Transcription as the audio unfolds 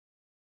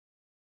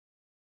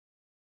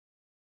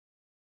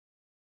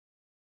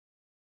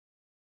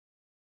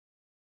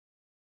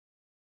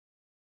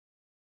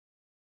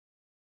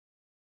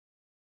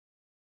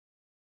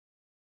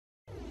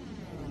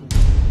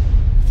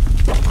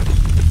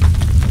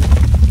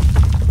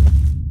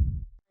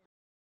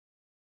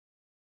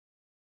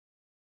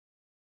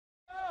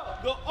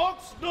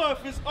ox knoweth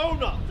his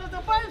owner, So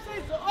the Bible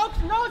says the ox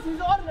knows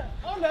his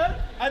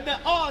owner, and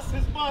the ass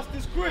his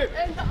master's crib.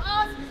 and the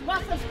ass is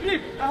master's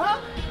crib.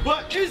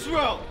 But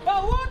Israel,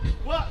 But what?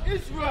 but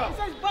Israel, It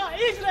says, but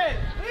Israel.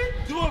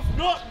 Read. doeth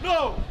not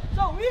know.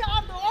 So we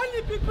are the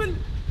only people,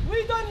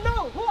 we don't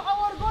know who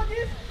our God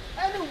is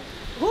and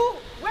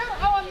where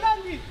our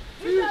land is.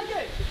 Read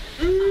again.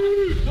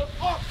 The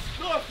ox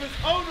knoweth his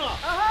owner,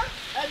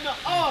 and the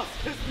ass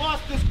his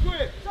master's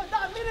crib. So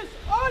that means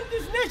all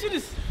these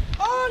nations,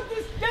 all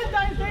these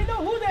Gentiles, they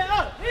know who they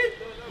are. Read.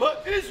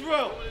 But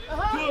Israel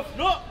doeth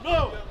not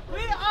know.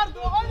 We are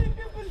the only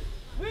people,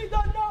 we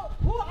don't know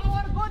who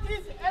our God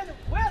is and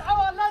where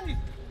our land is.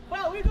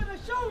 But we're going to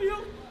show you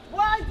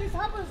why this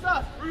happens to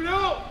us. Read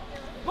out.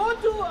 Go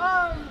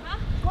to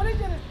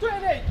Colossians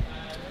 2:8.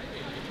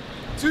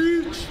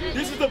 Teach.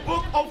 This is the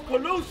book of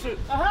Colossians,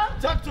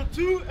 chapter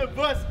 2 and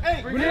verse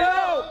 8. Read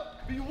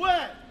out.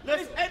 Beware,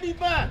 lest any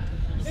man.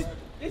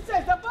 It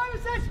says, the Bible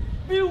says,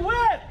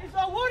 beware. It's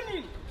a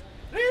warning.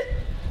 Read.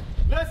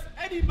 Lest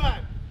any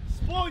man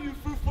spoil you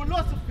through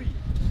philosophy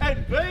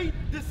and vain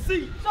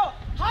deceit. So,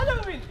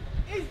 Halloween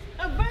is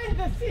a vain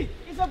deceit.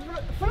 It's a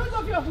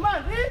philosophy of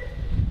man. Read.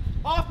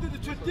 After the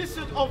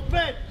tradition of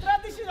men.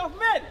 Tradition of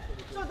men.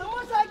 So the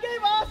Most High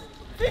gave us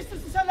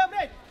feasts to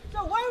celebrate.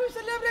 So why are we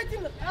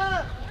celebrating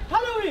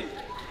Halloween?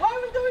 Why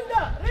are we doing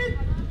that? Read.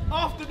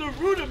 After the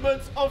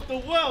rudiments of the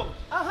world,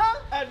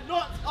 and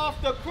not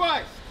after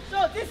Christ.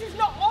 So this is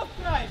not of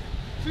Christ.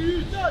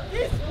 So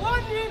this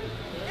warning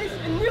is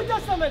in New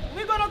Testament.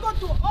 We're going to go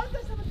to Old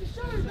Testament to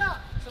show you that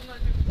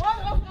one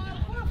of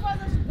our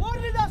forefathers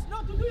warned us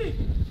not to do it.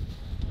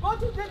 Go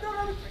to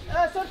Deuteronomy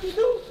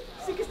 32,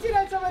 16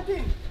 and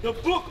 17. The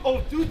book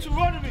of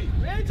Deuteronomy,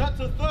 Read.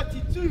 chapter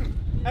 32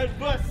 and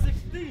verse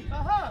 16.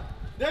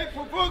 They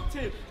provoked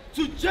him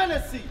to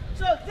jealousy.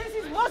 So this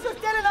is Moses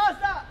telling us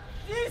that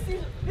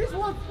this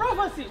was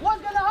prophecy.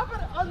 What's going to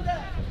happen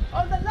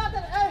on the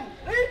latter end?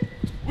 Read.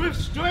 With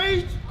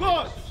strange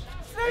gods.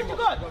 Strange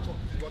God.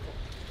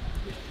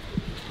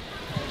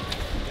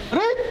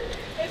 Read.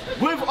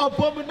 With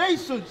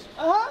abominations.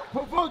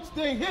 Provoked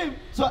they him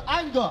to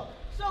anger.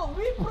 So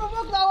we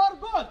provoked our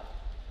God.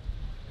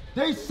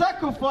 They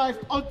sacrificed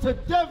unto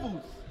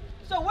devils.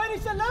 So when you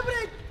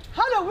celebrate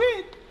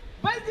Halloween,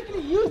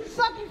 basically you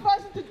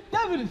sacrifice it to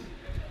devils.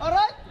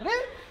 Alright?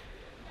 Read.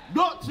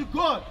 Not to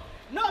God.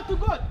 Not to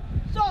God.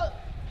 So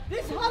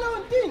this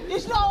Halloween thing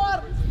is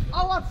not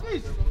our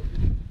feast.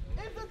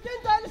 If the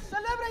Gentiles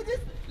celebrate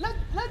it,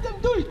 let them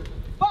do it.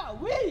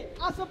 But we,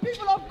 as a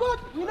people of God,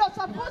 we're not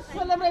supposed to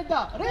celebrate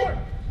that. Read.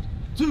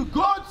 To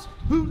gods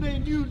whom they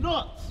knew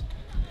not.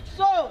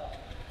 So,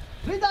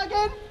 read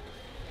again.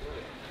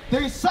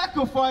 They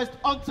sacrificed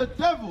unto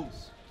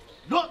devils,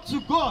 not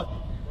to God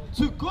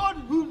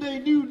whom they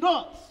knew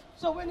not.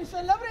 So when you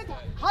celebrate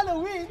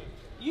Halloween,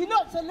 you're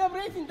not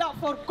celebrating that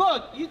for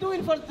God. You're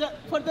doing it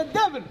for the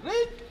devil.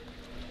 Read.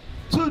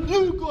 To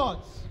new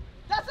gods.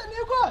 That's a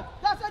new God.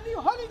 That's a new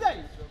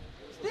holiday.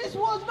 This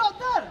was not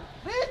there.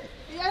 Read.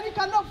 And you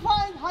cannot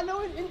find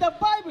Halloween in the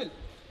Bible.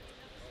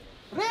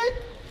 Read.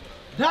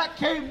 That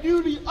came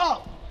newly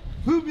up,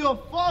 whom your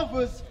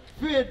fathers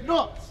feared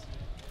not.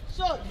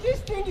 So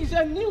this thing is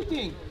a new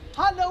thing.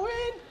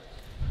 Halloween,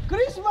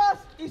 Christmas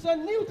is a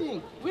new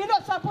thing. We're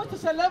not supposed to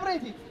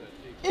celebrate it.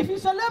 If you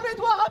celebrate,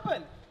 what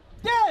happened?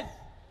 Death.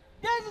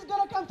 Death is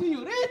gonna come to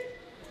you. Read.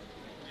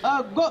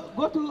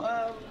 Go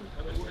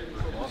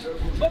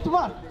to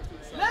Mark.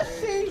 Let's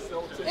see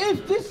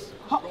if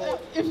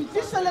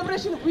this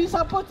celebration we're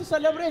supposed to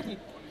celebrate it.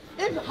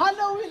 If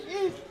Halloween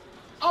is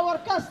our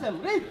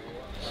custom. Read.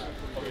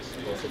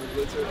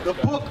 The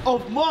book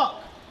of Mark,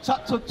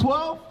 chapter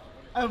 12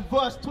 and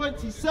verse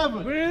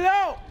 27. Read it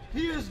out.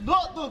 He is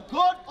not the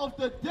God of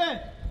the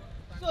dead.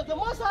 So the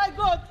Most High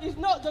God is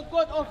not the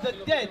God of the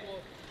dead.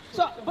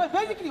 So, but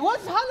basically,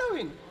 what's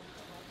Halloween?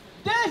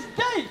 Death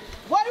Day.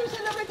 Why do we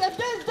celebrate a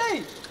Death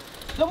Day?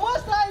 The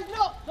Most High is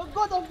not the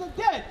God of the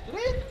dead.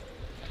 Read.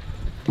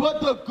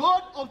 But the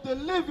God of the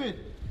living.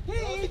 He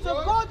is the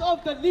God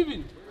of the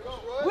living.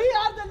 We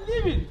are the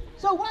living.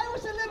 So why are we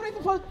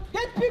celebrating for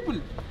dead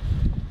people?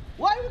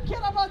 Why do we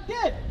care about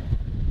dead?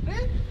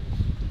 Read.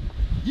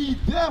 Ye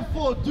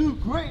therefore do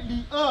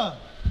greatly err.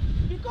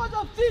 Because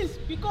of this,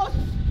 because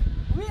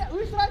we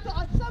try to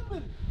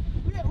assemble,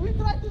 we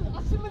try to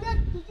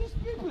assimilate to these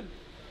people.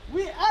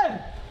 We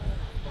err.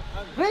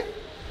 Read.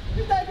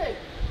 Read that again.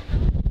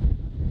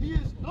 He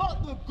is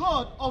not the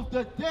God of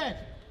the dead.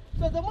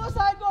 So the Most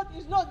High God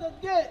is not the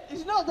dead,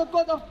 is not the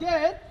God of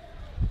dead,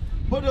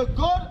 but the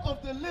God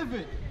of the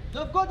living.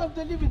 the God of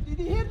the living. Did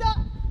you hear that?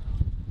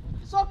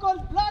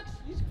 So-called blacks,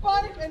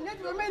 Hispanic, and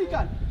Native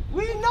American.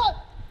 We're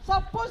not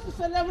supposed to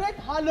celebrate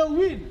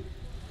Halloween.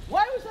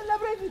 Why are we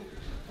celebrating?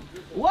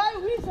 Why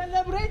are we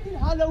celebrating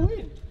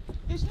Halloween?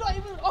 It's not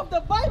even of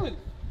the Bible.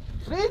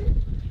 Read.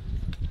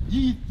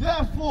 Ye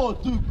therefore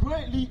do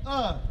greatly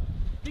err.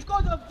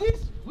 Because of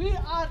this, we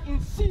are in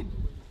sin.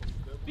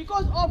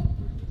 Because of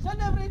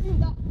celebrating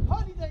the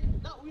holiday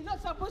that we're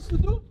not supposed to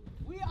do,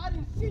 we are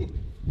in sin.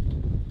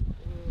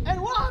 And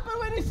what happened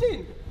when we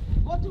sin?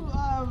 Go to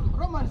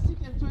Romans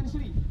 6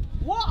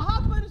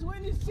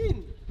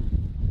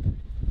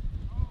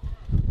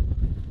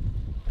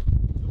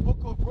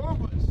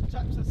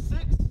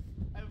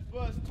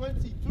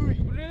 23.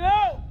 Bring it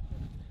out.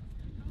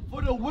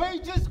 For the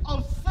wages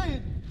of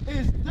sin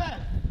is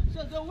death.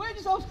 So the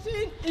wages of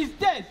sin is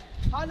death.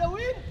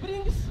 Halloween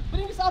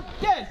brings up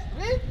death.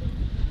 Read.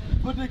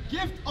 But the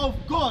gift of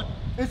God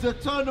is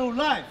eternal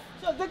life.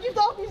 So the gift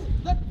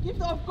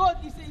of God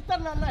is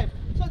eternal life.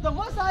 So the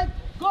Most High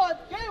God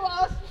gave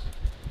us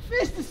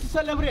feasts to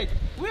celebrate.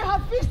 We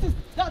have feasts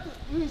that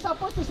we're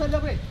supposed to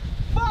celebrate.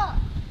 But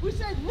we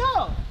said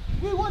no,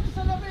 we want to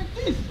celebrate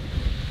this.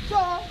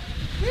 So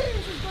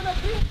this is going to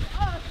bring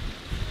us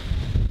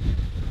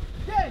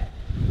death.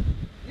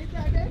 Read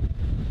that again.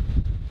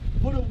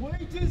 For the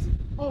wages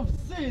of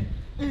sin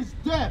is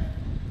death.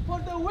 For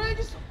the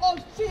wages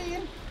of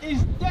sin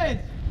is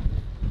death.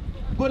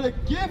 But the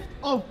gift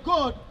of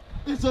God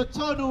is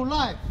eternal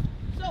life.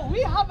 So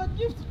we have a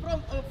gift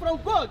from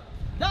God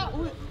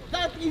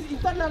that is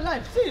eternal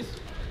life.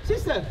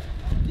 Sister,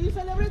 do you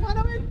celebrate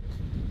Halloween?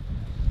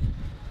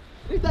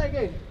 Read that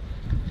again.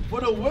 For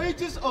the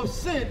wages of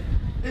sin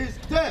is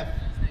death,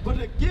 but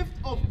the gift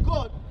of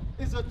God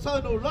is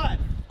eternal life.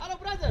 Hello,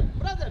 brother,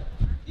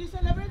 do you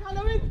celebrate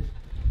Halloween?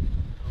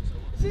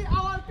 See,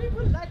 our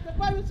people, like the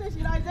Bible says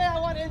in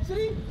Isaiah 1 and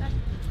 3,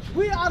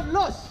 we are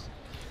lost.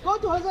 Go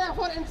to Hosea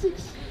 4 and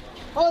 6.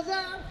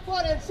 Hosea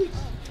 4 and 6.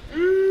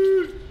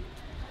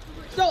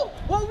 So,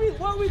 what we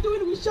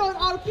doing, we show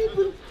our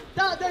people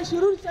that they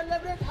shouldn't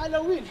celebrate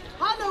Halloween.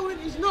 Halloween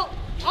is not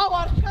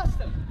our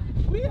custom.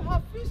 We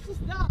have feasts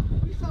that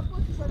we're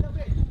supposed to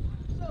celebrate.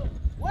 So,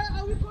 why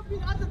are we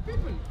copying other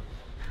people?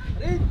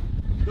 Read.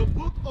 The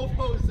book of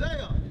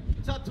Hosea,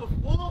 chapter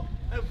 4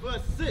 and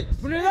verse 6.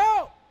 Bring it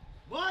out.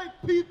 My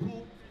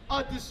people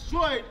are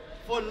destroyed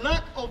for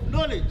lack of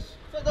knowledge.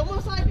 So the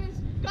Most High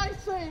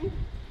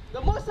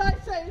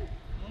saying,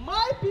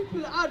 my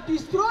people are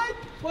destroyed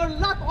for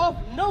lack of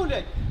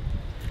knowledge.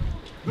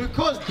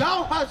 Because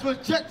thou hast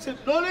rejected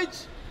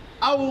knowledge,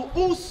 I will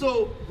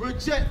also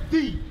reject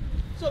thee.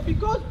 So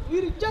because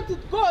we rejected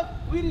God,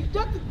 we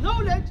rejected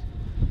knowledge,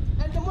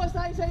 and the Most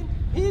High saying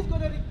He's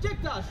going to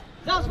reject us.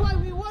 That's why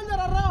we wander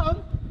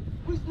around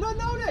with no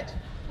knowledge.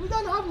 We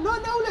don't have no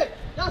knowledge.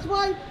 That's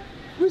why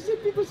we see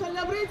people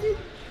celebrating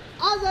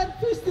other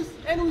feasts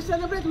and we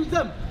celebrate with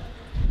them.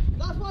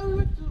 That's why we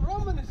went to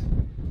Romans.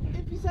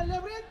 If you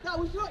celebrate that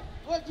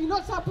what you're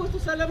not supposed to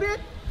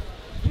celebrate,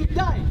 you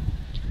die.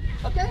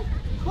 Okay?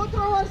 Go to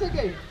Romans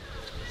again.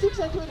 6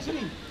 and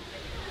 23.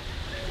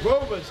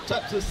 Romans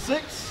chapter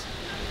 6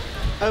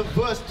 and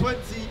verse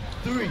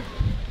 23.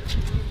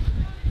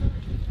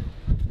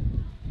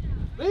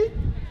 Read.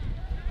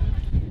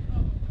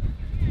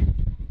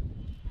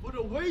 For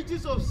the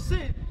wages of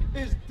sin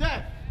is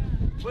death,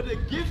 but the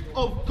gift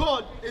of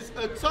God is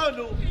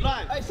eternal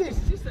life. Hey,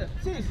 sister,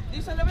 do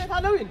you celebrate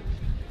Halloween?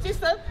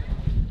 Sister,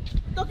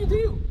 talking to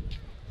you.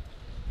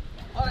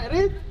 All right,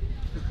 read.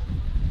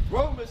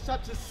 Romans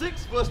chapter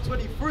 6 verse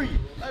 23.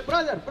 Hey,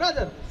 brother,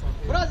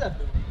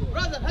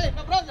 hey,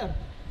 my brother.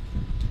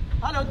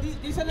 Hello, do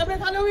you celebrate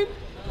Halloween?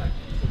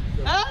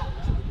 Huh?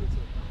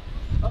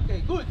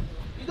 Okay, good.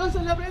 You don't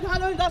celebrate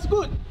Halloween, that's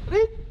good.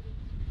 Read.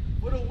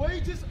 For the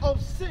wages of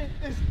sin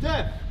is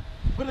death,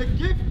 but the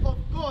gift of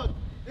God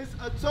is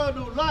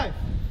eternal life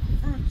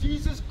through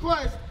Jesus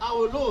Christ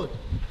our Lord.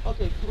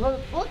 Okay, go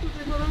to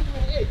Deuteronomy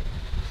 28.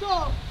 So,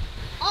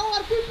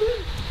 our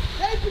people,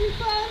 they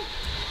prefer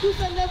to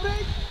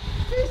celebrate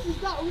feasts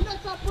that we're not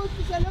supposed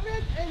to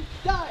celebrate and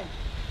die.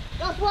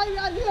 That's why we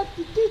are here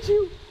to teach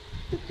you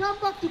to come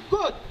back to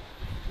God.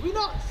 We're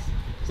not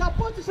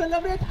supposed to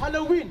celebrate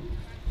Halloween.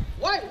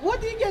 Why? What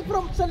do you get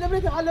from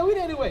celebrating Halloween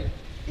anyway?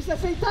 It's a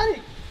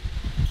satanic.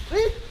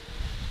 Read.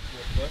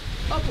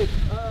 Okay,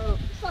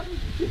 start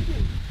with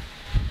 15.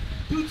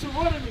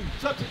 Deuteronomy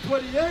chapter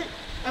 28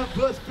 and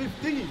verse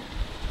 15.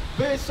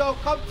 But it shall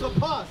come to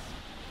pass,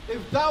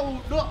 if thou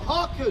wilt not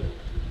hearken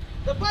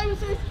The Bible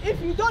says,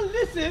 if you don't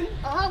listen,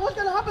 what's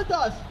going to happen to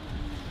us?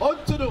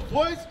 unto the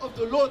voice of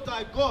the Lord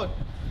thy God,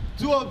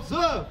 to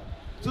observe,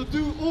 to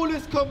do all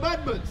his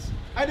commandments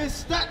and his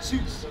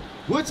statutes,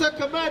 which I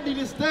command thee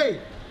this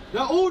day,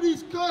 that all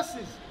these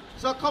curses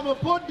shall come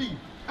upon thee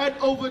and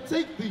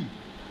overtake thee.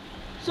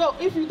 So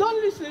if you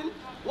don't listen,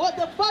 what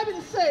the Bible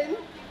is saying,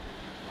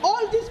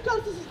 all these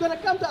curses is going to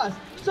come to us.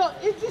 So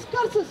is these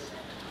curses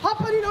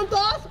happening unto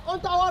us,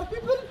 unto our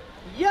people?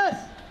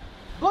 Yes.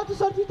 Go to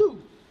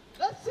 32.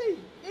 Let's see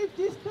if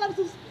these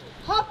curses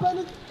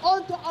happen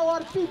unto our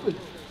people.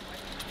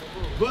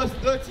 Verse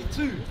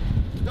 32.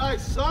 Thy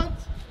sons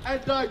and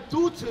thy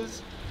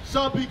daughters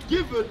shall be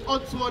given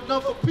unto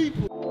another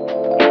people.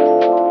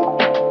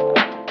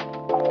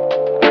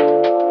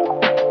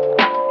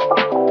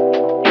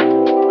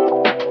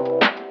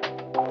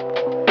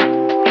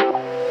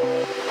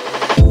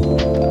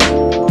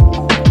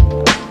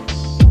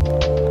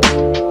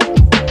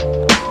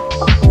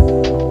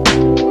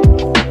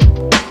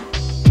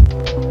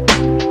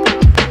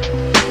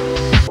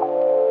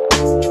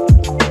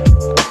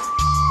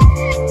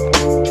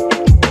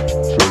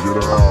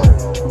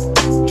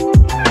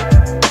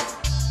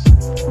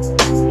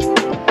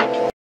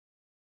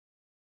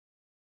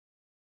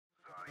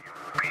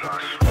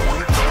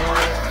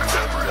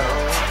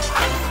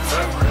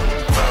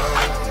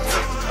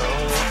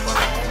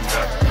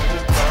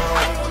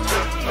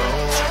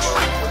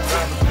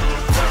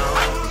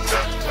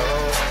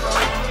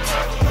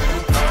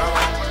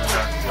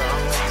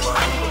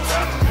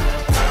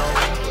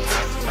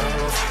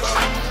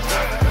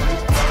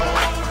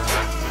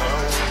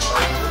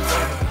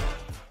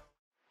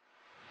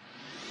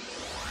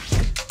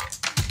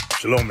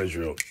 Shalom,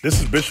 Israel. This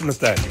is Bishop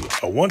Nathaniel.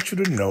 I want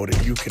you to know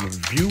that you can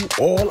view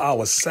all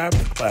our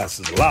Sabbath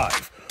classes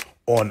live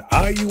on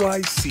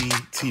IUIC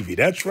TV.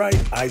 That's right,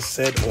 I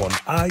said on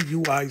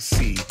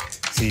IUIC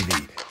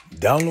TV.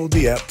 Download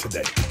the app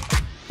today.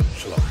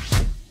 Shalom.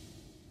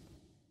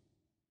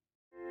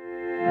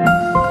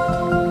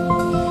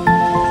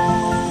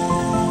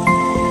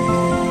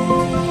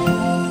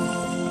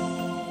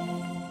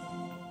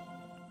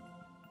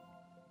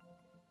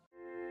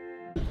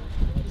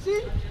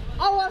 See,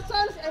 our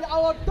sons and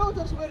our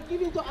daughters were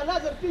given to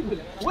another people.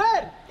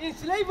 Where? In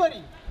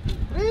slavery.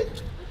 Read.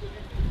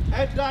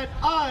 And thine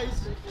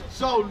eyes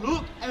shall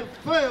look and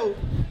fail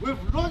with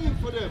longing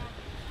for them.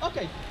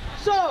 Okay,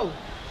 so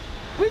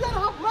we don't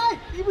have right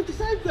even to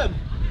save them.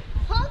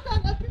 How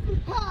can a people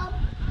come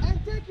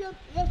and take your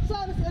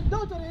sons and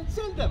daughters and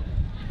sell them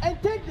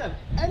and take them,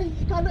 and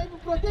you cannot even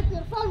protect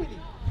their family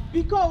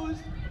because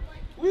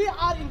we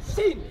are in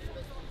sin.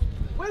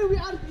 When we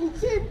are in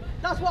sin,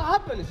 that's what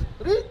happens.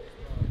 Read.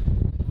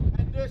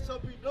 And there shall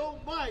be no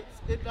might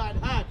in thine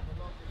hand.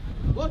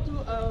 Go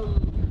to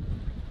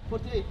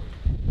 48.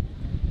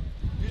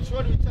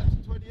 Deuteronomy chapter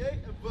 28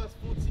 and verse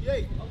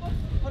 48.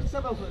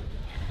 47.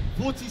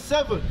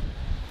 47.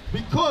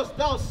 Because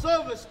thou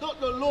servest not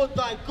the Lord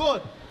thy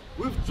God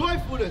with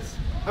joyfulness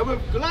and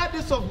with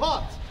gladness of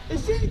heart. You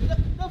see,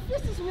 the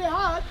feasts we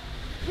had,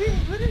 we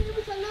didn't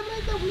even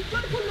celebrate them with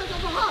joyfulness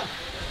of heart.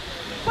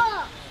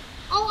 But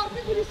our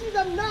people, you see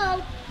them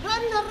now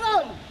running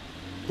around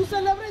to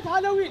celebrate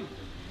Halloween.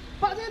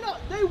 But they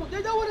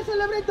don't want to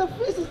celebrate the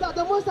feasts that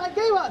the Most High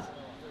gave us.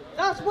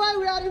 That's why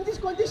we are in this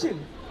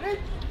condition. Right?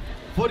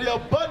 For the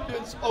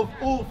abundance of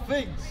all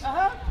things.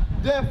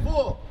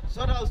 Therefore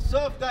shalt thou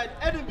serve thine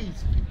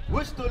enemies,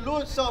 which the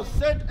Lord shall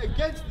send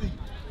against thee,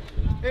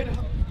 in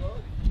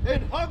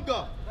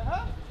hunger,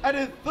 and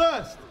in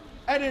thirst,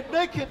 and in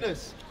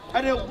nakedness,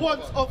 and in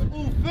want of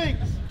all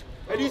things.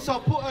 And he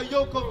shall put a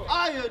yoke of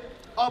iron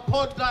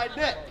upon thy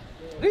neck.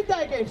 Read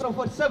that again from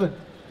 47.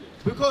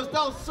 Because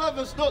thou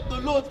servest not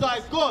the Lord thy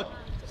God.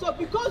 So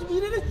because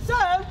we didn't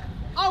serve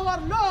our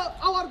Lord,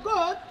 our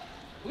God,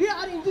 we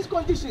are in this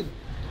condition.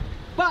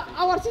 But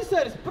our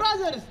sisters,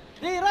 brothers,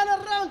 they run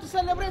around to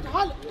celebrate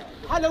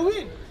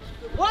Halloween.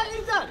 Why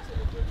is that?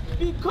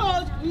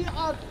 Because we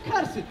are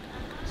cursed.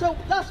 So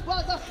that's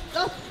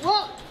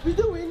what we're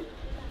doing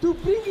to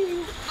bring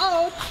you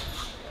out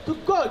to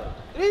God.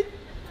 Read.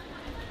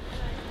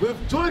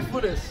 With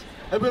joyfulness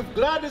and with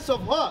gladness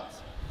of heart,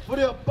 for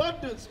the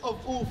abundance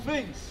of all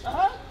things.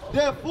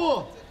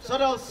 Therefore shalt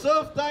thou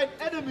serve thine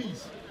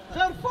enemies.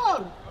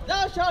 Therefore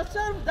thou shalt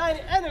serve thine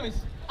enemies.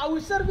 Are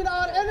we serving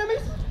our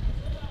enemies?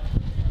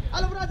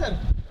 Hello, brother.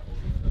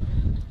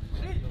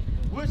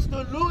 Which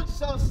the Lord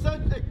shall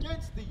send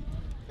against thee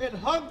in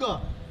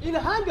hunger. In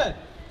hunger.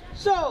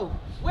 So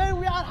when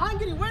we are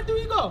hungry, where do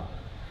we go?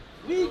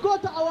 We go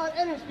to our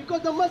enemies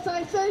because the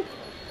Messiah said,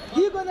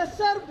 you're gonna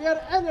serve your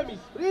enemies.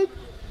 Read.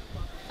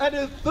 And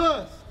in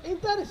thirst. In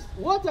thirst,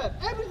 water,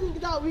 everything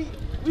that we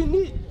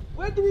need.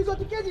 Where do we go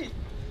to get it?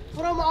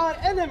 From our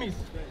enemies.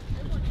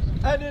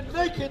 And in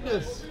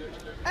nakedness.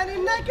 And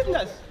in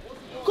nakedness.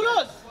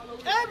 Clothes.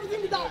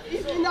 Everything that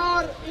is in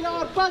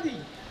our body.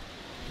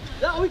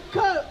 That we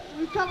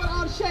cover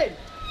our shame.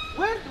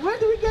 Where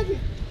do we get it?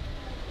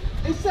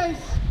 It says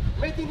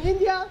made in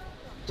India,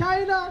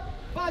 China,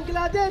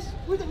 Bangladesh.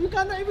 We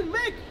cannot even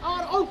make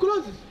our own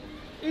clothes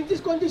in this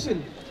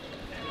condition.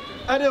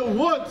 And in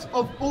want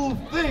of all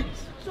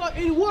things. So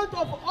in want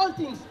of all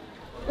things,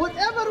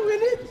 whatever we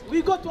need,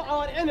 we go to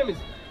our enemies.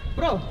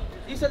 Bro,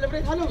 you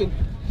celebrate Halloween.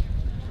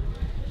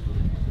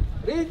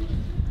 Read.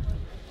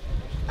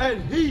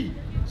 And he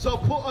shall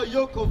put a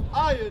yoke of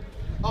iron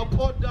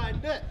upon thy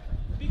neck.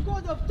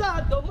 Because of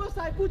that, the Most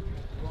High put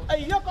a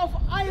yoke of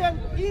iron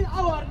in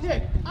our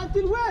neck.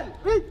 Until when?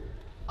 Read.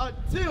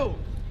 Until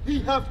he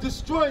hath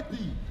destroyed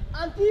thee.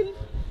 Until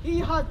he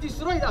has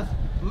destroyed us.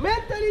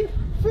 Mentally,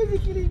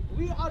 physically,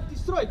 we are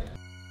destroyed.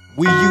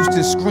 We used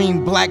to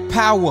scream black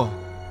power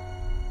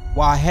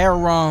while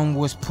heroin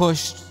was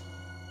pushed.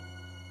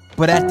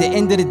 But at the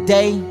end of the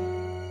day,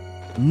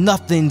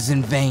 nothing's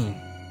in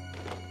vain.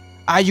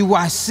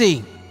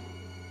 IUIC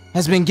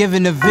has been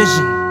given a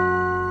vision.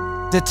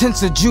 The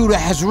tents of Judah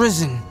has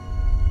risen.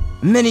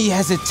 Many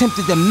has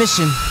attempted the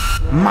mission.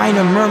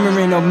 Minor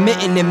murmuring,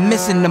 omitting, and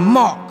missing the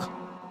mark.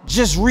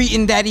 Just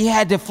reading that he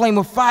had the flame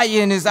of fire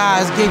in his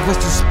eyes gave us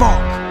the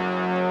spark.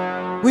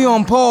 We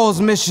on Paul's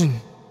mission.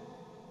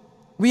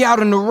 We out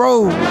on the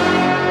road,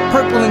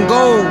 purple and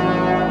gold,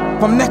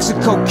 from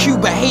Mexico,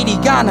 Cuba, Haiti,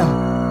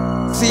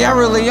 Ghana,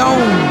 Sierra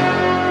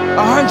Leone.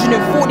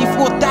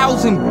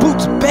 144,000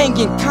 boots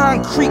banging,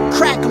 concrete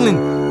crackling.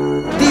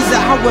 These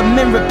are our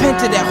men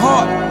repented at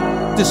heart.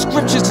 The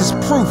scriptures is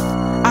proof.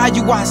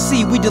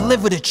 IUIC, we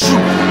deliver the truth.